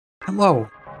Hello,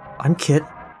 I'm Kit,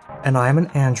 and I am an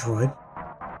android.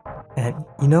 And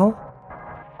you know,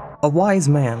 a wise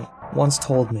man once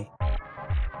told me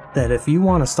that if you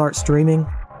want to start streaming,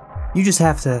 you just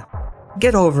have to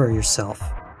get over yourself.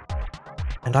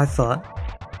 And I thought,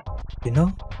 you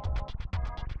know,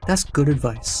 that's good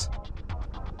advice.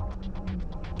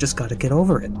 Just gotta get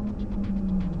over it.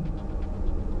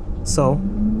 So,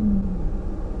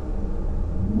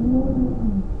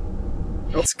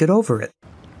 let's get over it.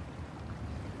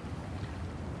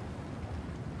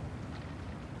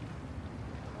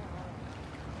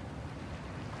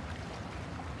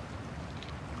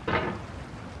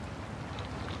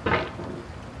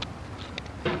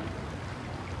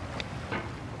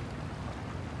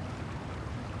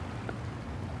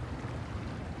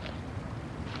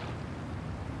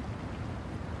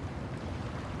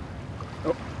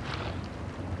 Oh.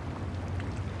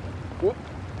 Whoop.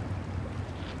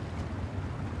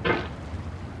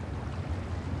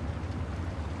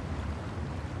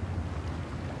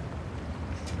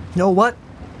 You know what?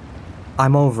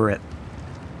 I'm over it.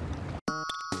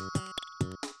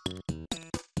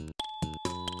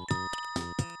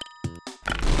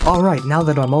 Alright, now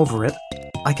that I'm over it,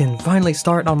 I can finally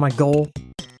start on my goal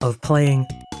of playing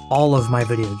all of my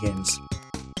video games.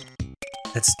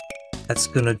 That's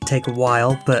gonna take a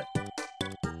while, but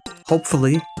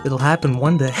hopefully it'll happen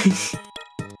one day.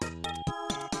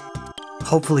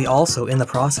 Hopefully also, in the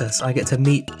process, I get to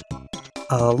meet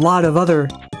a lot of other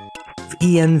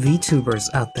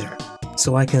ENVTubers out there,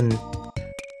 so I can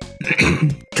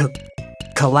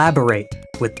collaborate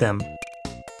with them,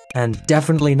 and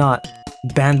definitely not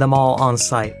ban them all on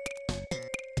site.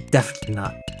 Definitely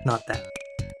not. Not that.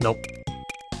 Nope.